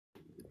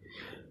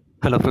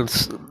Hello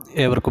friends,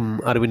 ഏവർക്കും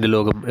അറിവിൻ്റെ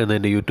ലോകം എന്ന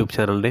എൻ്റെ യൂട്യൂബ്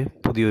ചാനലിൻ്റെ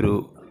പുതിയൊരു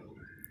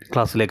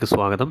ക്ലാസ്സിലേക്ക്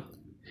സ്വാഗതം.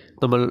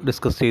 നമ്മൾ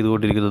ഡിസ്കസ്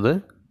ചെയ്തുകൊണ്ടിരിക്കുന്നത്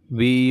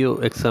VEO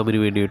എക്സാമിന്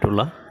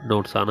വേണ്ടിയിട്ടുള്ള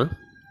നോട്ട്സാണ്.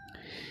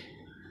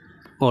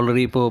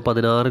 ഓൾറെഡി ഇപ്പോൾ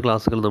 16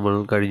 ക്ലാസ്സുകൾ നമ്മൾ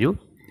കഴിഞ്ഞു.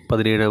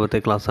 17ാമത്തെ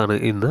ക്ലാസ്സാണ്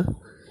ഇന്ന്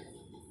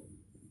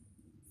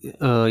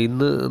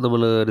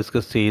നമ്മൾ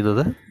ഡിസ്കസ്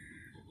ചെയ്യുന്നത്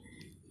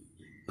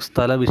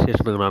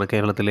സ്ഥലവിശേഷണങ്ങളാണ്.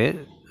 കേരളത്തിലെ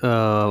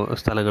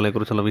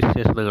സ്ഥലങ്ങളെക്കുറിച്ചുള്ള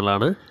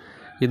വിശേഷണങ്ങളാണ്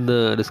ഇന്ന്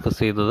ഡിസ്കസ്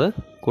ചെയ്യുന്നത്.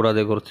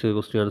 കൂടാതെ കുറച്ച്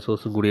ക്വസ്റ്റ്യൻ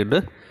ആൻസേഴ്സും കൂടിയുണ്ട്.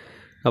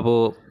 അപ്പോൾ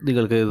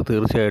നിങ്ങൾക്ക് ഇത്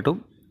തീർച്ചയായിട്ടും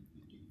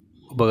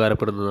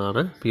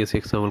ഉപകാരപ്പെടുന്നതാണ്, PSC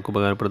എക്സാമുകൾക്ക്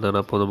ഉപകാരപ്പെടുന്നതാണ്.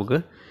 അപ്പോൾ നമുക്ക്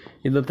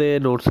ഇന്നത്തെ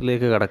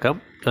നോട്ട്സിലേക്ക് കടക്കാം.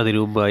 അതിനു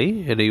മുമ്പായി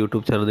എൻ്റെ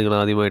യൂട്യൂബ് ചാനൽ നിങ്ങൾ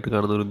ആദ്യമായിട്ട്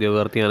കാണുന്ന ഒരു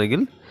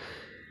ഉദ്യോഗാർത്ഥിയാണെങ്കിൽ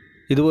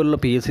ഇതുപോലുള്ള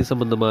PSC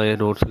സംബന്ധമായ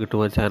നോട്ട്സ്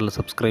കിട്ടുവാൻ ചാനൽ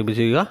സബ്സ്ക്രൈബ്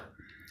ചെയ്യുക.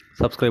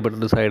 സബ്സ്ക്രൈബ്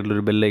ബട്ടൻ്റെ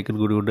സൈഡിലൊരു ബെല്ലൈക്കൺ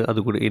കൂടിയുണ്ട്,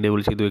 അതുകൂടി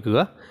എനേബിൾ ചെയ്ത് വെക്കുക.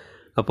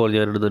 അപ്പോൾ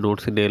ഞാനിടുന്ന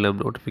നോട്ട്സിൻ്റെ എല്ലാം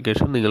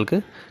നോട്ടിഫിക്കേഷൻ നിങ്ങൾക്ക്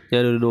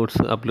ഞാനൊരു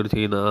നോട്ട്സ് അപ്ലോഡ്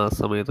ചെയ്യുന്ന ആ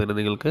സമയത്ത് തന്നെ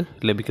നിങ്ങൾക്ക്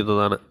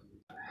ലഭിക്കുന്നതാണ്.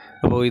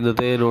 അപ്പോൾ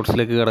ഇന്നത്തെ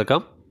നോട്ട്സിലേക്ക്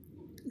കടക്കാം.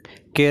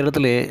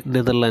 കേരളത്തിലെ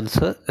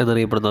നെതർലാൻഡ്സ്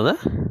എന്നറിയപ്പെടുന്നത്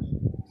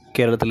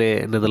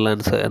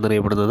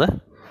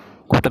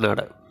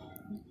കുട്ടനാട്.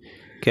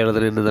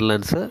 കേരളത്തിലെ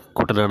നെതർലാൻഡ്സ്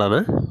കുട്ടനാടാണ്.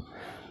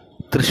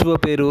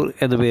 തൃശ്ശൂർപേരൂർ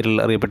എന്ന പേരിൽ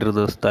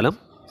അറിയപ്പെട്ടിരുന്ന സ്ഥലം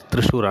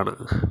തൃശ്ശൂരാണ്.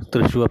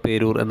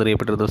 തൃശ്ശൂർപേരൂർ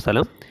എന്നറിയപ്പെട്ടിരുന്ന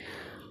സ്ഥലം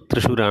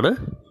തൃശ്ശൂരാണ്.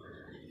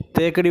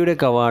 തേക്കടിയുടെ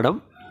കവാടം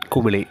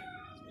കുമിളി.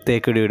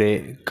 തേക്കടിയുടെ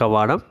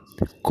കവാടം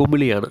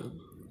കുമിളിയാണ്.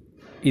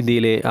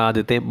 ഇന്ത്യയിലെ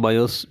ആദ്യത്തെ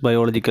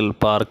ബയോളജിക്കൽ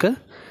പാർക്ക്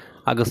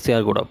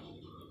അഗസ്ത്യാർകൂടം.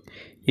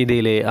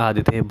 ഇന്ത്യയിലെ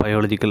ആദ്യത്തെ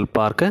ബയോളജിക്കൽ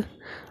പാർക്ക്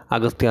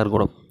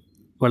അഗസ്ത്യാർകൂടം.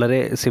 വളരെ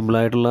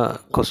സിമ്പിളായിട്ടുള്ള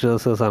ക്വസ്റ്റ്യൻ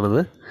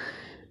ആൻസേഴ്സാണിത്.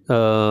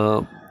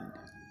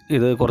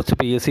 ഇത് കുറച്ച്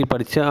PSC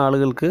പഠിച്ച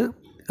ആളുകൾക്ക്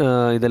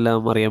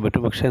ഇതെല്ലാം അറിയാൻ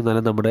പറ്റും. പക്ഷേ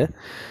എന്നാലും നമ്മുടെ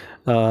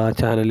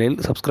ചാനലിൽ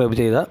സബ്സ്ക്രൈബ്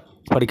ചെയ്ത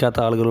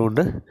പഠിക്കാത്ത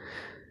ആളുകളുമുണ്ട്,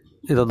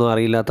 ഇതൊന്നും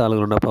അറിയില്ലാത്ത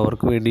ആളുകളുണ്ട്. അപ്പോൾ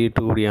അവർക്ക്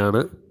വേണ്ടിയിട്ട്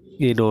കൂടിയാണ്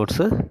ഈ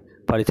നോട്ട്സ്.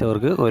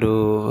 പഠിച്ചവർക്ക് ഒരു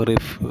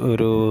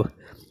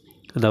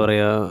എന്താ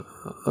പറയുക,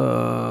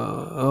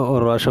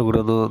 ഒരു പ്രാവശ്യം കൂടി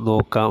ഒന്ന്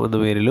നോക്കാം എന്ന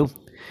പേരിലും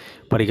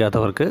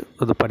പഠിക്കാത്തവർക്ക്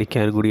ഒന്ന്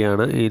പഠിക്കാൻ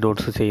കൂടിയാണ് ഈ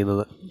നോട്ട്സ്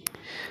ചെയ്യുന്നത്.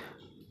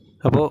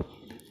 അപ്പോൾ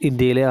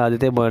ഇന്ത്യയിലെ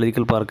ആദ്യത്തെ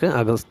ബയോളജിക്കൽ പാർക്ക്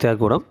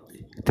അഗസ്ത്യാർകൂടം.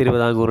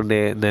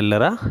 തിരുവിതാംകൂറിൻ്റെ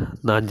നെല്ലറ,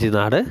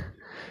 നാഞ്ചിനാട്.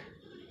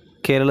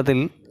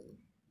 കേരളത്തിൽ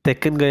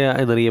തെക്കൻ ഗയ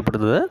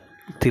എന്നറിയപ്പെടുന്നത്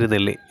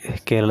തിരുനെല്ലി.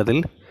 കേരളത്തിൽ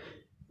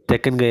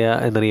തെക്കൻ ഗയ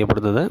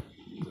എന്നറിയപ്പെടുന്നത്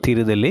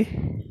തിരുനെല്ലി.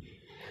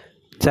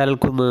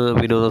 ചാലക്കുന്ന്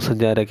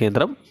വിനോദസഞ്ചാര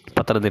കേന്ദ്രം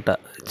പത്തനംതിട്ട.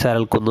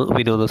 ചാലക്കുന്ന്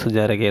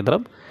വിനോദസഞ്ചാര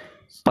കേന്ദ്രം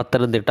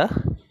പത്തനംതിട്ട.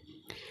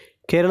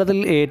 കേരളത്തിൽ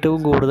ഏറ്റവും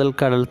കൂടുതൽ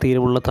കടൽ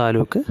തീരമുള്ള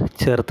താലൂക്ക്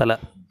ചേർത്തല.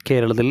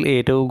 കേരളത്തിൽ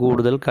ഏറ്റവും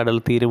കൂടുതൽ കടൽ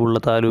തീരമുള്ള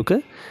താലൂക്ക്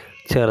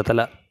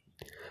ചേർത്തല.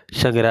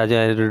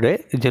 ശങ്കരാചാര്യരുടെ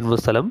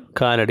ജന്മസ്ഥലം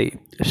കാലടി.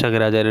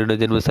 ശങ്കരാചാര്യരുടെ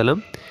ജന്മസ്ഥലം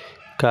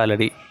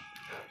കാലടി.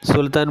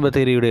 സുൽത്താൻ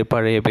ബത്തേരിയുടെ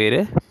പഴയ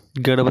പേര്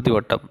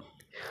ഗണപതിവട്ടം.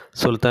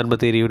 സുൽത്താൻ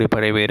ബത്തേരിയുടെ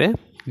പഴയ പേര്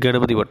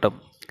ഗണപതിവട്ടം.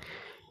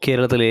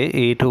 കേരളത്തിലെ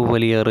ഏറ്റവും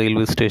വലിയ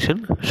റെയിൽവേ സ്റ്റേഷൻ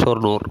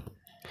ഷൊർണൂർ.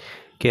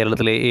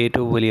 കേരളത്തിലെ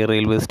ഏറ്റവും വലിയ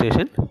റെയിൽവേ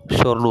സ്റ്റേഷൻ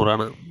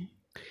ഷൊർണൂറാണ്.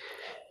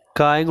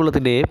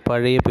 കായംകുളത്തിൻ്റെ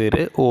പഴയ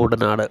പേര്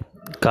ഓടനാട്.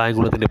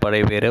 കായംകുളത്തിൻ്റെ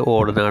പഴയ പേര്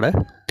ഓടനാട്.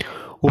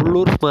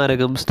 ഉള്ളൂർ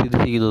സ്മാരകം സ്ഥിതി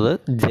ചെയ്യുന്നത്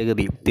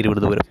ജഗതി,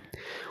 തിരുവനന്തപുരം.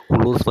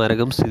 ഉള്ളൂർ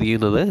സ്മാരകം സ്ഥിതി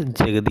ചെയ്യുന്നത്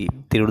ജഗതി,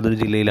 തിരുവനന്തപുരം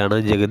ജില്ലയിലാണ്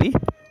ജഗതി.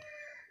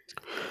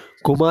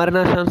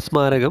 കുമാരനാശാൻ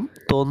സ്മാരകം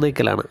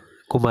തോന്നയ്ക്കലാണ്.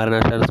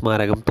 കുമാരനാശാൻ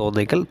സ്മാരകം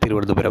തോന്നയ്ക്കൽ,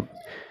 തിരുവനന്തപുരം.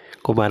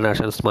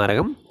 കുമാരനാശാൻ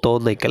സ്മാരകം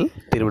Thonnakkal,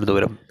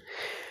 Thiruvananthapuram.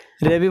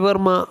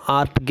 Ravi Varma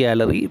art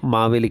gallery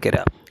Mavelikkara.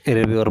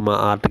 Ravi Varma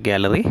art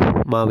gallery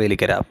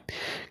Mavelikkara.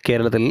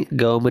 കേരളത്തിൽ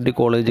ഗവൺമെൻറ്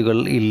കോളേജുകൾ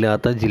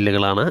ഇല്ലാത്ത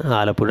ജില്ലകളാണ്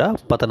ആലപ്പുഴ,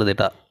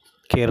 പത്തനംതിട്ട.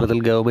 കേരളത്തിൽ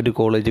ഗവൺമെൻറ്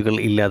കോളേജുകൾ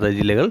ഇല്ലാത്ത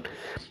ജില്ലകൾ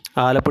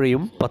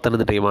ആലപ്പുഴയും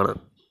പത്തനംതിട്ടയുമാണ്.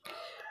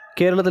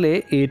 കേരളത്തിലെ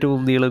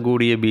ഏറ്റവും നീളം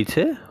കൂടിയ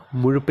ബീച്ച്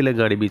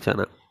മുഴുപ്പിലങ്ങാടി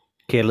ബീച്ചാണ്.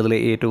 കേരളത്തിലെ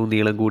ഏറ്റവും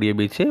നീളം കൂടിയ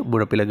ബീച്ച്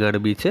മുഴപ്പിലങ്ങാടി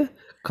ബീച്ച്,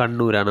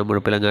 കണ്ണൂരാണ്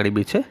മുഴപ്പിലങ്ങാടി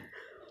ബീച്ച്.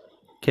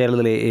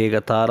 കേരളത്തിലെ ഏക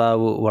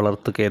താറാവ്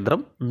വളർത്തു കേന്ദ്രം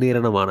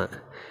നിരണമാണ്.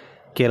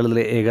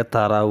 കേരളത്തിലെ ഏക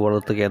താറാവ്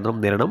വളർത്തു കേന്ദ്രം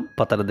നിരണം,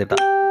 പത്തനംതിട്ട.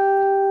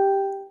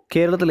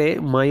 കേരളത്തിലെ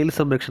മയിൽ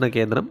സംരക്ഷണ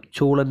കേന്ദ്രം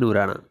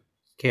ചൂളന്നൂരാണ്.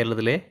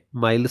 കേരളത്തിലെ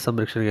മയിൽ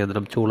സംരക്ഷണ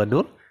കേന്ദ്രം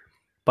ചൂളന്നൂർ,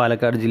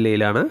 പാലക്കാട്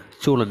ജില്ലയിലാണ്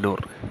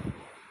ചൂളന്നൂർ.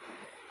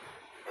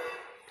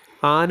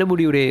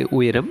 ആനമുടിയുടെ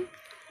ഉയരം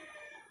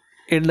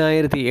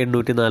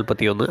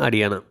 8841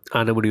 അടിയാണ്.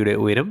 ആനമുടിയുടെ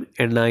ഉയരം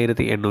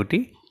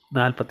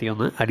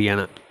 8841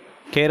 അടിയാണ്.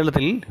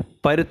 കേരളത്തിൽ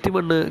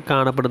പരുത്തിമണ്ണ്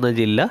കാണപ്പെടുന്ന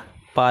ജില്ല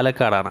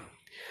പാലക്കാടാണ്.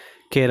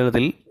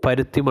 കേരളത്തിൽ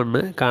പരുത്തിമണ്ണ്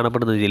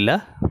കാണപ്പെടുന്ന ജില്ല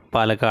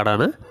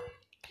പാലക്കാടാണ്.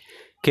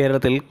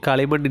 കേരളത്തിൽ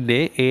കളിമണ്ണിൻ്റെ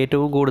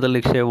ഏറ്റവും കൂടുതൽ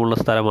നിക്ഷേപമുള്ള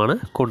സ്ഥലമാണ്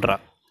കുണ്ട്ര.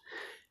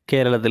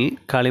 കേരളത്തിൽ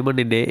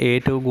കളിമണ്ണിൻ്റെ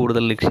ഏറ്റവും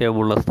കൂടുതൽ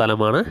നിക്ഷേപമുള്ള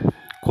സ്ഥലമാണ്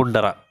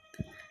കുണ്ടറ.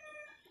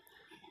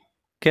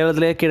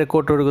 കേരളത്തിലെ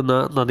കിഴക്കോട്ടൊഴുകുന്ന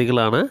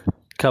നദികളാണ്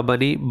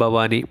കബനി,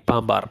 ഭവാനി,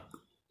 പാമ്പാർ.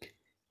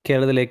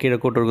 കേരളത്തിലെ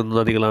കിഴക്കോട്ടൊഴുകുന്ന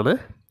നദികളാണ്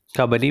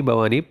കബനി,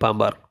 ഭവാനി,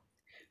 പാമ്പാർ.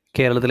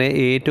 കേരളത്തിലെ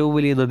ഏറ്റവും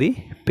വലിയ നദി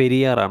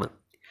പെരിയാറാണ്.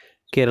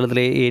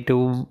 കേരളത്തിലെ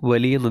ഏറ്റവും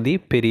വലിയ നദി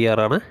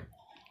പെരിയാറാണ്.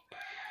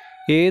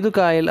 ഏതു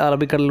കായൽ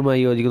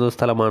അറബിക്കടലുമായി യോജിക്കുന്ന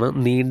സ്ഥലമാണ്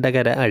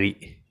നീണ്ടകര അഴി?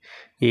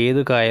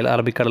 ഏതു കായൽ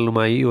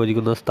അറബിക്കടലുമായി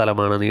യോജിക്കുന്ന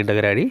സ്ഥലമാണ്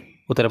നീണ്ടകര അഴി?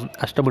 ഉത്തരം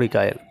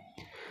അഷ്ടമുടിക്കായൽ.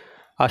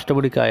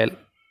 അഷ്ടമുടിക്കായൽ.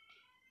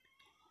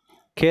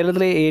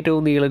 കേരളത്തിലെ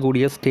ഏറ്റവും നീളം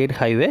കൂടിയ സ്റ്റേറ്റ്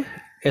ഹൈവേ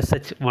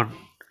SH1.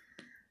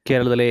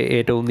 കേരളത്തിലെ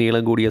ഏറ്റവും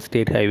നീളം കൂടിയ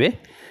സ്റ്റേറ്റ് ഹൈവേ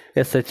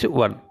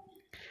SH1.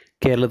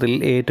 കേരളത്തിൽ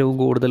ഏറ്റവും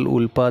കൂടുതൽ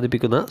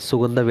ഉൽപ്പാദിപ്പിക്കുന്ന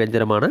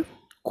സുഗന്ധവ്യഞ്ജനമാണ്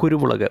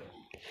കുരുമുളക്.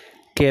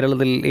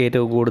 കേരളത്തിൽ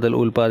ഏറ്റവും കൂടുതൽ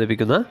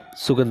ഉൽപ്പാദിപ്പിക്കുന്ന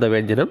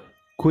സുഗന്ധവ്യഞ്ജനം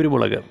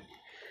കുരുമുളക്.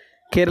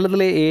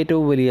 കേരളത്തിലെ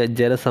ഏറ്റവും വലിയ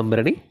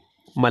ജലസംഭരണി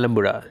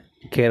മലമ്പുഴ.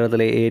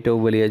 കേരളത്തിലെ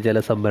ഏറ്റവും വലിയ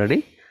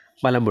ജലസംഭരണി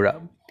മലമ്പുഴ.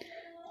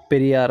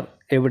 പെരിയാർ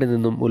എവിടെ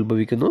നിന്നും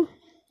ഉത്ഭവിക്കുന്നു?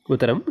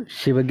 ഉത്തരം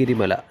ശിവഗിരി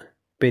മല.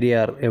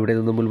 പെരിയാർ എവിടെ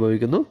നിന്നും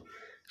ഉത്ഭവിക്കുന്നു?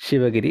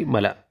 ശിവഗിരി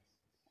മല.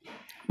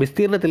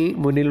 വിസ്തീർണത്തിൽ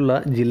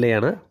മുന്നിലുള്ള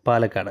ജില്ലയാണ്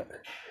പാലക്കാട്.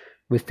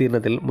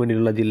 വിസ്തീർണത്തിൽ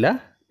മുന്നിലുള്ള ജില്ല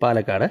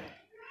പാലക്കാട്.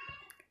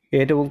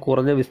 ഏറ്റവും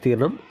കുറഞ്ഞ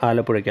വിസ്തീർണം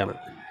ആലപ്പുഴയ്ക്കാണ്.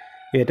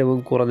 ഏറ്റവും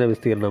കുറഞ്ഞ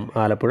വിസ്തീർണം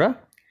ആലപ്പുഴ.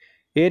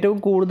 ഏറ്റവും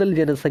കൂടുതൽ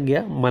ജനസംഖ്യ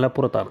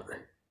മലപ്പുറത്താണ്.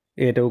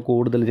 ഏറ്റവും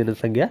കൂടുതൽ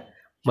ജനസംഖ്യ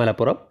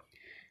മലപ്പുറം.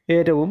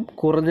 ഏറ്റവും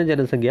കുറഞ്ഞ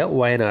ജനസംഖ്യ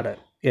വയനാട്.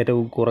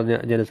 ഏറ്റവും കുറഞ്ഞ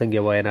ജനസംഖ്യ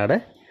വയനാട്.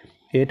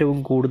 ഏറ്റവും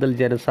കൂടുതൽ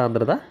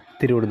ജനസാന്ദ്രത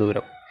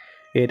തിരുവനന്തപുരം.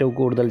 ഏറ്റവും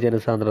കൂടുതൽ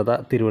ജനസാന്ദ്രത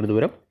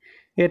തിരുവനന്തപുരം.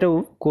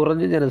 ഏറ്റവും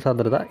കുറഞ്ഞ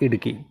ജനസാന്ദ്രത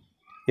ഇടുക്കി.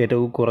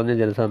 ഏറ്റവും കുറഞ്ഞ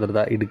ജനസാന്ദ്രത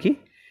ഇടുക്കി.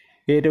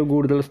 ഏറ്റവും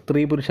കൂടുതൽ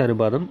സ്ത്രീ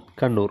പുരുഷാനുപാതം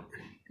കണ്ണൂർ.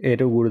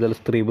 ഏറ്റവും കൂടുതൽ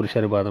സ്ത്രീ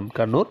പുരുഷാനുപാതം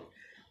കണ്ണൂർ.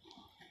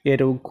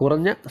 ഏറ്റവും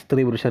കുറഞ്ഞ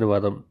സ്ത്രീ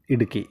പുരുഷാനുപാതം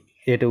ഇടുക്കി.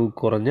 ഏറ്റവും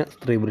കുറഞ്ഞ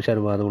സ്ത്രീ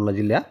പുരുഷാനുപാതമുള്ള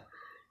ജില്ല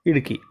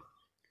ഇടുക്കി.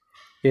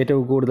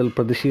 ഏറ്റവും കൂടുതൽ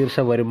പ്രതിശീർഷ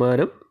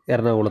വരുമാനം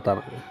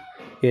എറണാകുളത്താണ്.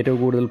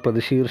 ഏറ്റവും കൂടുതൽ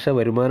പ്രതിശീർഷ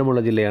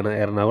വരുമാനമുള്ള ജില്ലയാണ്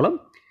എറണാകുളം.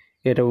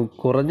 ഏറ്റവും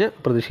കുറഞ്ഞ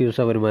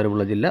പ്രതിശീർഷ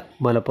വരുമാനമുള്ള ജില്ല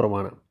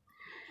മലപ്പുറമാണ്.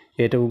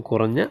 ഏറ്റവും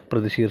കുറഞ്ഞ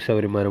പ്രതിശീർഷ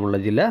വരുമാനമുള്ള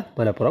ജില്ല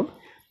മലപ്പുറം.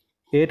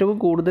 ഏറ്റവും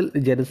കൂടുതൽ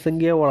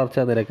ജനസംഖ്യാ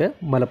വളർച്ചാ നിരക്ക്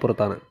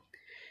മലപ്പുറത്താണ്.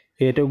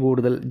 ഏറ്റവും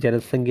കൂടുതൽ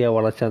ജനസംഖ്യാ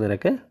വളർച്ചാ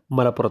നിരക്ക്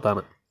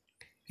മലപ്പുറത്താണ്.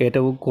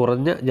 ഏറ്റവും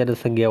കുറഞ്ഞ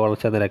ജനസംഖ്യാ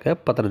വളർച്ചാ നിരക്ക്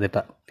പത്തനംതിട്ട.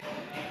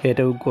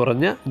 ഏറ്റവും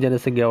കുറഞ്ഞ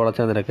ജനസംഖ്യാ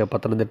വളർച്ചാ നിരക്ക്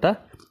പത്തനംതിട്ട.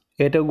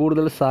 ഏറ്റവും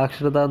കൂടുതൽ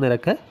സാക്ഷരതാ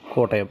നിരക്ക്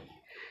കോട്ടയം.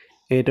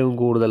 ഏറ്റവും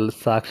കൂടുതൽ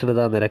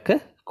സാക്ഷരതാ നിരക്ക്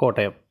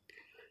കോട്ടയം.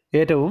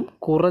 ഏറ്റവും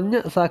കുറഞ്ഞ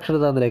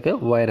സാക്ഷരതാ നിരക്ക്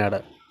വയനാട്.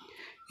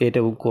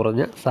 ഏറ്റവും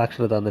കുറഞ്ഞ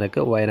സാക്ഷരതാ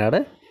നിരക്ക് വയനാട്.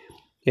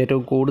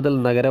 ഏറ്റവും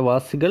കൂടുതൽ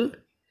നഗരവാസികൾ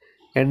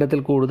എണ്ണത്തിൽ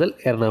കൂടുതൽ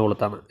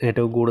എറണാകുളത്താണ്.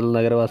 ഏറ്റവും കൂടുതൽ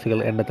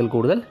നഗരവാസികൾ എണ്ണത്തിൽ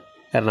കൂടുതൽ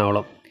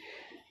എറണാകുളം.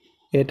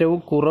 ഏറ്റവും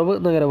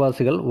കുറവ്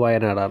നഗരവാസികൾ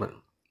വയനാടാണ്.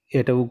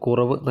 ഏറ്റവും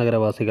കുറവ്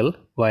നഗരവാസികൾ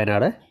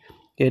വയനാട്.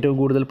 ഏറ്റവും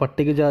കൂടുതൽ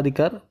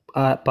പട്ടികജാതിക്കാർ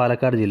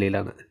പാലക്കാട്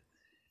ജില്ലയിലാണ്.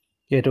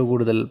 ഏറ്റവും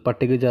കൂടുതൽ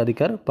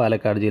പട്ടികജാതിക്കാർ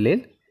പാലക്കാട്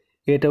ജില്ലയിൽ.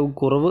 ഏറ്റവും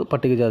കുറവ്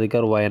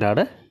പട്ടികജാതിക്കാർ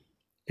വയനാട്.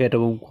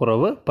 ഏറ്റവും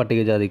കുറവ്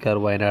പട്ടികജാതിക്കാർ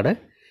വയനാട്.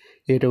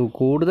 ഏറ്റവും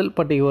കൂടുതൽ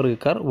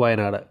പട്ടികവർഗക്കാർ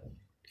വയനാട്.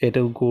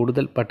 ഏറ്റവും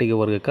കൂടുതൽ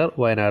പട്ടികവർഗക്കാർ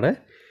വയനാട്.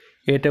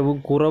 ഏറ്റവും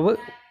കുറവ്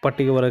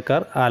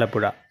പട്ടികവർഗക്കാർ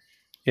ആലപ്പുഴ.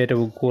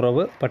 ഏറ്റവും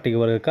കുറവ്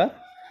പട്ടികവർഗക്കാർ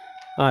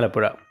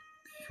ആലപ്പുഴ.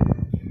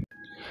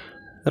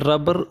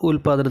 റബ്ബർ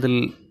ഉൽപ്പാദനത്തിൽ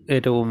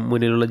ഏറ്റവും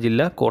മുന്നിലുള്ള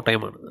ജില്ല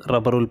കോട്ടയമാണ്.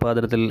 റബ്ബർ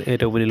ഉൽപ്പാദനത്തിൽ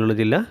ഏറ്റവും മുന്നിലുള്ള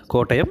ജില്ല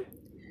കോട്ടയം.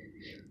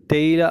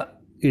 തേയില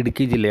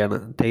ഇടുക്കി ജില്ലയാണ്.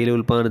 തേയില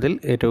ഉൽപ്പാദനത്തിൽ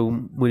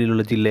ഏറ്റവും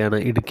മുന്നിലുള്ള ജില്ലയാണ്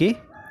ഇടുക്കി.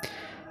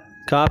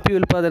 കാപ്പി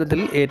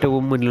ഉൽപ്പാദനത്തിൽ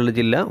ഏറ്റവും മുന്നിലുള്ള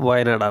ജില്ല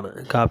വയനാടാണ്.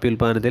 കാപ്പി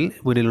ഉൽപ്പാദനത്തിൽ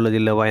മുന്നിലുള്ള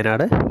ജില്ല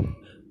വയനാട്.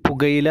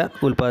 പുകയില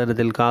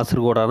ഉൽപ്പാദനത്തിൽ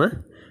കാസർഗോഡാണ്.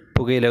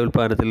 പുകയില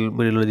ഉൽപ്പാദനത്തിൽ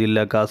മുന്നിലുള്ള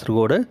ജില്ല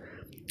കാസർഗോഡ്.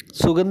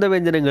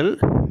 സുഗന്ധവ്യഞ്ജനങ്ങൾ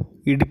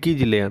ഇടുക്കി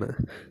ജില്ലയാണ്.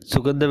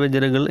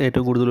 സുഗന്ധവ്യഞ്ജനങ്ങൾ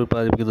ഏറ്റവും കൂടുതൽ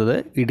ഉൽപ്പാദിപ്പിക്കുന്നത്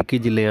ഇടുക്കി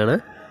ജില്ലയാണ്.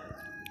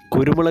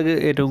 കുരുമുളക്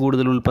ഏറ്റവും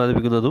കൂടുതൽ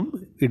ഉൽപ്പാദിപ്പിക്കുന്നതും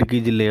ഇടുക്കി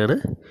ജില്ലയാണ്.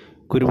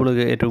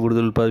 കുരുമുളക് ഏറ്റവും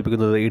കൂടുതൽ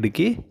ഉൽപ്പാദിപ്പിക്കുന്നത്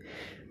ഇടുക്കി.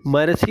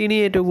 മരച്ചീനി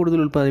ഏറ്റവും കൂടുതൽ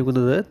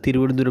ഉൽപ്പാദിപ്പിക്കുന്നത്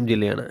തിരുവനന്തപുരം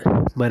ജില്ലയാണ്.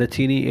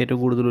 മരച്ചീനി ഏറ്റവും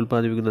കൂടുതൽ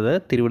ഉൽപ്പാദിപ്പിക്കുന്നത്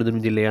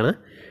തിരുവനന്തപുരം ജില്ലയാണ്.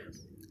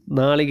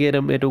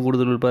 നാളികേരം ഏറ്റവും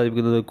കൂടുതൽ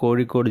ഉൽപ്പാദിപ്പിക്കുന്നത്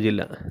കോഴിക്കോട്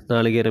ജില്ല.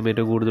 നാളികേരം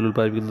ഏറ്റവും കൂടുതൽ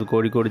ഉൽപ്പാദിപ്പിക്കുന്നത്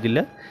കോഴിക്കോട് ജില്ല.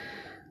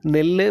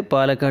 നെല്ല്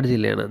പാലക്കാട്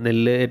ജില്ലയാണ്.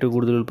 നെല്ല് ഏറ്റവും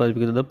കൂടുതൽ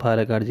ഉൽപ്പാദിപ്പിക്കുന്നത്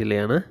പാലക്കാട്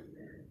ജില്ലയാണ്.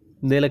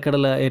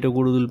 നിലക്കടല ഏറ്റവും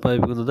കൂടുതൽ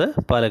ഉൽപ്പാദിപ്പിക്കുന്നത്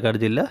പാലക്കാട്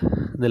ജില്ല.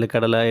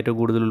 നിലക്കടല ഏറ്റവും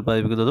കൂടുതൽ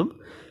ഉൽപ്പാദിപ്പിക്കുന്നതും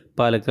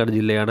പാലക്കാട്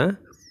ജില്ലയാണ്.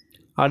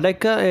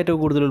 അടയ്ക്ക ഏറ്റവും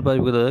കൂടുതൽ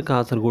ഉൽപ്പാദിപ്പിക്കുന്നത്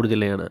കാസർഗോഡ്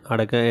ജില്ലയാണ്.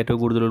 അടയ്ക്ക ഏറ്റവും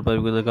കൂടുതൽ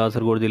ഉൽപ്പാദിപ്പിക്കുന്നത്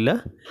കാസർഗോഡ് ജില്ല.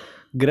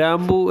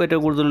 ഗ്രാമ്പൂ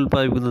ഏറ്റവും കൂടുതൽ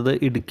ഉൽപ്പാദിപ്പിക്കുന്നത്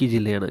ഇടുക്കി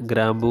ജില്ലയാണ്.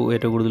 ഗ്രാമ്പൂ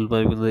ഏറ്റവും കൂടുതൽ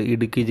ഉൽപ്പാദിപ്പിക്കുന്നത്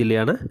ഇടുക്കി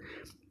ജില്ലയാണ്.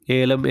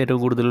 ഏലം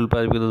ഏറ്റവും കൂടുതൽ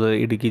ഉൽപ്പാദിപ്പിക്കുന്നത്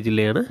ഇടുക്കി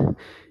ജില്ലയാണ്.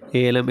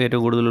 ഏലം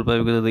ഏറ്റവും കൂടുതൽ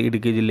ഉൽപ്പാദിപ്പിക്കുന്നത്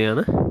ഇടുക്കി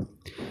ജില്ലയാണ്.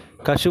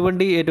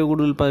 കശുവണ്ടി ഏറ്റവും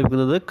കൂടുതൽ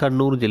ഉൽപ്പാദിപ്പിക്കുന്നത്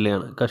കണ്ണൂർ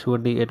ജില്ലയാണ്.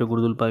 കശുവണ്ടി ഏറ്റവും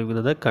കൂടുതൽ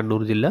ഉൽപ്പാദിപ്പിക്കുന്നത്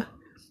കണ്ണൂർ ജില്ല.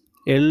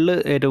 എള്ള്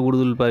ഏറ്റവും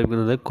കൂടുതൽ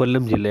ഉൽപ്പാദിപ്പിക്കുന്നത്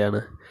കൊല്ലം ജില്ലയാണ്.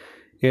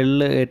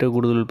 എള്ള് ഏറ്റവും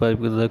കൂടുതൽ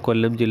ഉൽപ്പാദിപ്പിക്കുന്നത്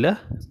കൊല്ലം ജില്ല.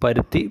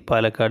 പരുത്തി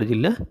പാലക്കാട്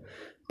ജില്ല.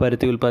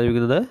 പരുത്തി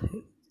ഉൽപ്പാദിപ്പിക്കുന്നത്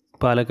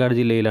പാലക്കാട്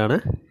ജില്ലയിലാണ്.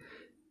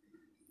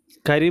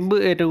 കരിമ്പ്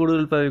ഏറ്റവും കൂടുതൽ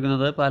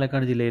ഉൽപ്പാദിപ്പിക്കുന്നത്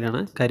പാലക്കാട് ജില്ലയിലാണ്.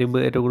 കരിമ്പ്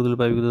ഏറ്റവും കൂടുതൽ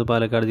ഉൽപ്പാദിപ്പിക്കുന്നത്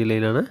പാലക്കാട്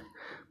ജില്ലയിലാണ്.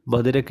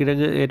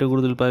 മധുരക്കിഴങ്ങ് ഏറ്റവും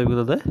കൂടുതൽ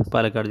ഉൽപ്പാദിപ്പിക്കുന്നത്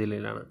പാലക്കാട്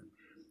ജില്ലയിലാണ്.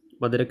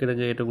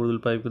 മധുരക്കിഴങ്ങ് ഏറ്റവും കൂടുതൽ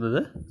ഉൽപ്പാദിപ്പിക്കുന്നത്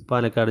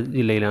പാലക്കാട്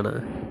ജില്ലയിലാണ്.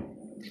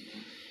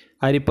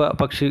 അരിപ്പ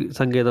പക്ഷി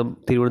സങ്കേതം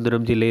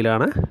തിരുവനന്തപുരം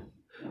ജില്ലയിലാണ്.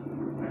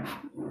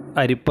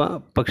 അരിപ്പ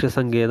പക്ഷി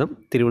സങ്കേതം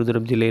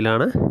തിരുവനന്തപുരം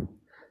ജില്ലയിലാണ്.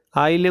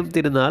 ആയില്യം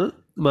തിരുനാൾ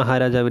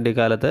മഹാരാജാവിൻ്റെ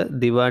കാലത്ത്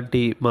ദിവാൻ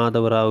ടി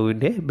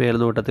മാധവറാവുവിൻ്റെ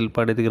മേൽനോട്ടത്തിൽ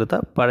പണിതീർത്ത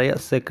പഴയ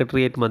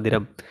സെക്രട്ടേറിയറ്റ്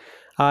മന്ദിരം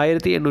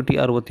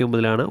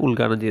 1869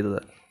 ഉദ്ഘാടനം ചെയ്തത്.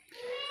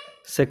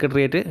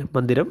 സെക്രട്ടേറിയറ്റ്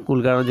മന്ദിരം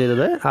ഉദ്ഘാടനം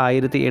ചെയ്തത്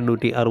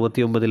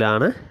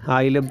 1869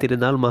 ആയില്യം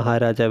തിരുനാൾ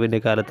മഹാരാജാവിൻ്റെ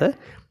കാലത്ത്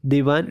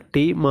ദിവാൻ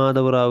ടി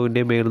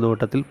മാധവറാവുവിൻ്റെ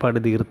മേൽനോട്ടത്തിൽ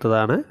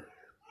പണിതീർത്തതാണ്.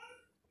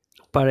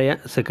 പഴയ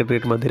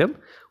സെക്രട്ടേറിയറ്റ് മന്ദിരം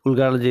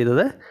ഉദ്ഘാടനം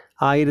ചെയ്തത്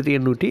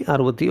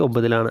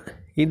 1869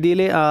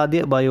 ഇന്ത്യയിലെ ആദ്യ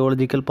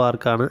ബയോളജിക്കൽ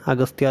പാർക്കാണ്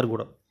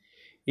അഗസ്ത്യാർകൂടം.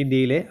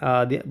 ഇന്ത്യയിലെ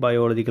ആദ്യ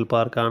ബയോളജിക്കൽ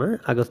പാർക്കാണ്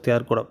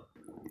അഗസ്ത്യാർകൂടം.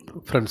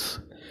 ഫ്രണ്ട്സ്,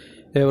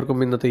 ഏവർക്കും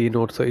ഇന്നത്തെ ഈ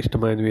നോട്ട്സ്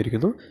ഇഷ്ടമായെന്ന്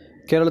വിചാരിക്കുന്നു.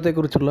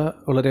 കേരളത്തെക്കുറിച്ചുള്ള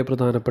വളരെ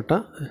പ്രധാനപ്പെട്ട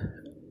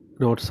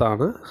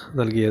നോട്ട്സാണ്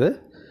നൽകിയത്.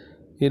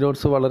 ഈ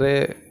നോട്ട്സ് വളരെ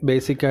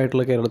ബേസിക്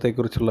ആയിട്ടുള്ള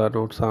കേരളത്തെക്കുറിച്ചുള്ള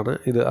നോട്ട്സാണ്.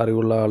 ഇത്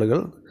അറിവുള്ള ആളുകൾ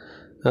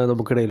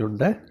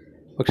നമുക്കിടയിലുണ്ട്,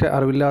 പക്ഷേ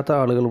അറിവില്ലാത്ത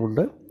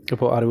ആളുകളുമുണ്ട്.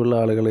 അപ്പോൾ അറിവുള്ള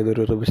ആളുകൾ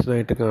ഇതൊരു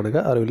റിവിഷനായിട്ട് കാണുക,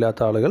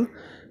 അറിവില്ലാത്ത ആളുകൾ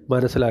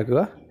മനസ്സിലാക്കുക.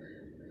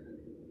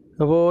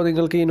 അപ്പോൾ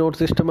നിങ്ങൾക്ക് ഈ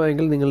നോട്ട്സ്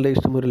ഇഷ്ടമായെങ്കിൽ നിങ്ങളുടെ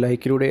ഇഷ്ടം ഒരു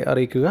ലൈക്കിലൂടെ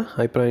അറിയിക്കുക.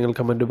 അഭിപ്രായങ്ങൾ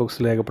കമൻറ്റ്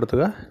ബോക്സിൽ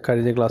രേഖപ്പെടുത്തുക.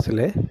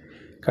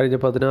 കഴിഞ്ഞ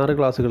 16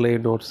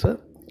 ക്ലാസ്സുകളിലെയും നോട്ട്സ്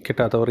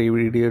കിട്ടാത്തവർ ഈ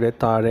വീഡിയോയുടെ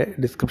താഴെ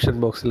ഡിസ്ക്രിപ്ഷൻ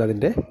ബോക്സിൽ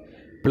അതിൻ്റെ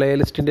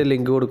പ്ലേലിസ്റ്റിൻ്റെ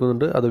ലിങ്ക്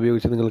കൊടുക്കുന്നുണ്ട്.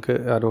 അതുപയോഗിച്ച് നിങ്ങൾക്ക്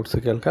ആ നോട്ട്സ്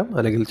കേൾക്കാം,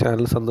 അല്ലെങ്കിൽ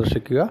ചാനൽ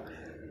സന്ദർശിക്കുക.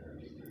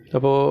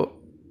 അപ്പോൾ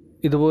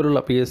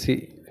ഇതുപോലുള്ള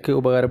PSCക്ക്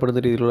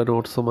ഉപകാരപ്പെടുന്ന രീതിയിലുള്ള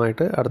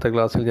നോട്ട്സുമായിട്ട് അടുത്ത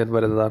ക്ലാസ്സിൽ ഞാൻ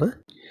വരുന്നതാണ്.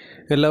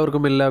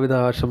 എല്ലാവർക്കും എല്ലാവിധ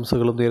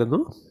ആശംസകളും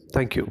നേരുന്നു.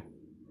 Thank you.